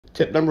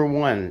Tip number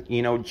one,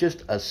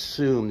 just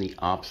assume the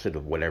opposite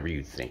of whatever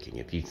you're thinking.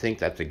 If you think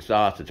that's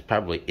exhaust, it's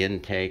probably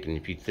intake. And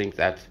if you think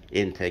that's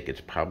intake,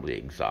 it's probably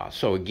exhaust.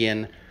 So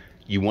again,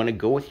 you want to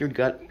go with your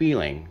gut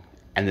feeling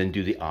and then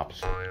do the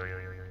opposite.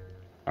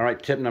 All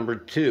right, tip number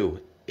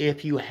two,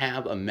 if you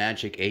have a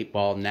magic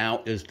 8-ball,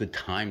 now is the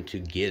time to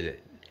get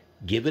it.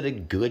 Give it a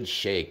good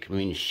shake.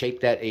 Shake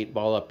that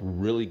 8-ball up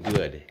really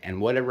good.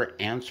 And whatever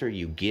answer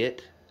you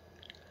get,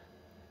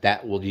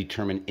 that will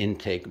determine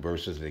intake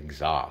versus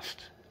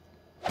exhaust.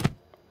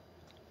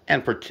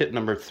 And for tip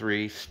number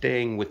three,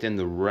 staying within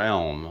the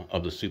realm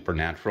of the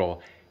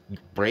supernatural,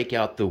 break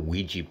out the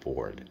Ouija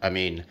board.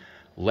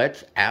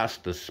 Let's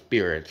ask the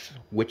spirits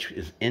which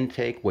is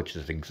intake, which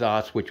is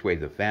exhaust, which way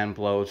the fan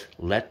blows.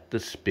 Let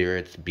the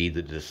spirits be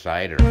the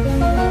decider.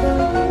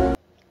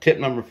 Tip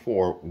number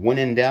four, when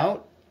in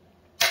doubt,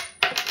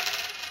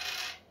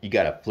 you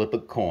gotta flip a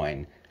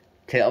coin.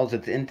 Tails,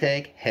 it's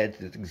intake, heads,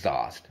 it's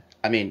exhaust.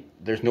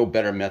 There's no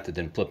better method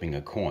than flipping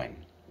a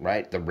coin,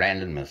 right? The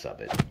randomness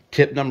of it.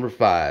 Tip number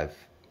five.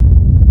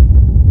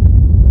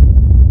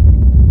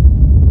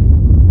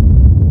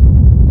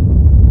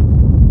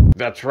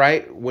 That's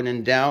right, when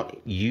in doubt,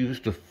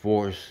 use the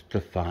force to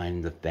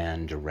find the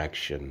fan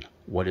direction.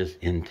 What is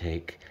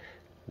intake?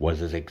 What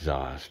is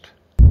exhaust?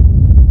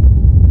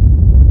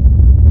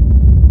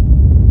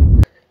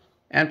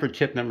 And for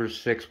tip number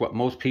six, what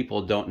most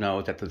people don't know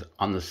is that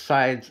on the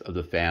sides of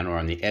the fan or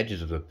on the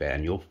edges of the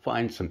fan, you'll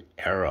find some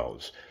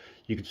arrows.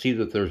 You can see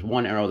that there's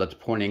one arrow that's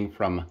pointing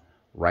from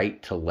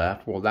right to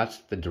left. Well, that's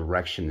the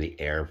direction the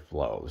air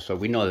flows. So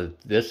we know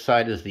that this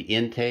side is the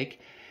intake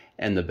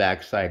and the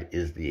back side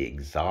is the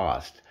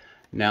exhaust.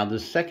 Now the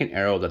second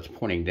arrow that's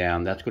pointing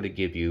down, that's going to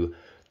give you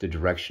the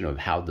direction of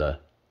how the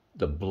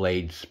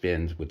blade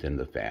spins within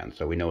the fan.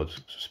 So we know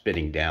it's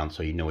spinning down,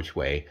 so you know which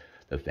way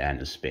the fan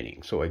is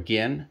spinning. So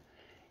again,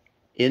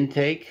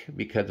 intake,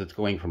 because it's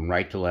going from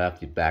right to left,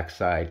 the back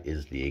side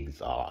is the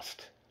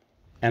exhaust.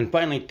 And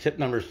finally, tip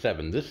number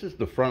seven, this is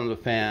the front of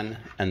the fan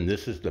and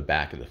this is the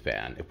back of the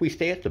fan. If we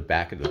stay at the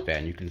back of the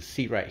fan, you can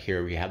see right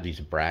here, we have these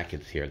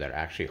brackets here that are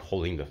actually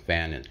holding the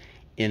fan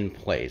in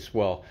place.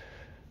 Well,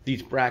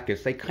 these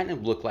brackets, they kind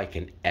of look like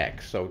an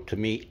X. So to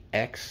me,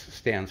 X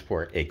stands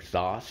for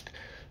exhaust.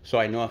 So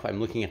I know if I'm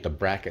looking at the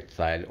bracket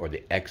side or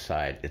the X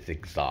side, it's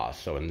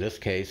exhaust. So in this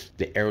case,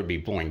 the air would be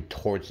blowing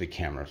towards the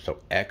camera. So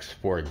X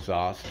for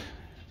exhaust.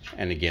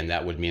 And again,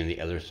 that would mean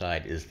the other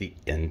side is the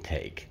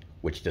intake,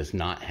 which does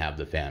not have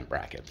the fan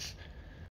brackets.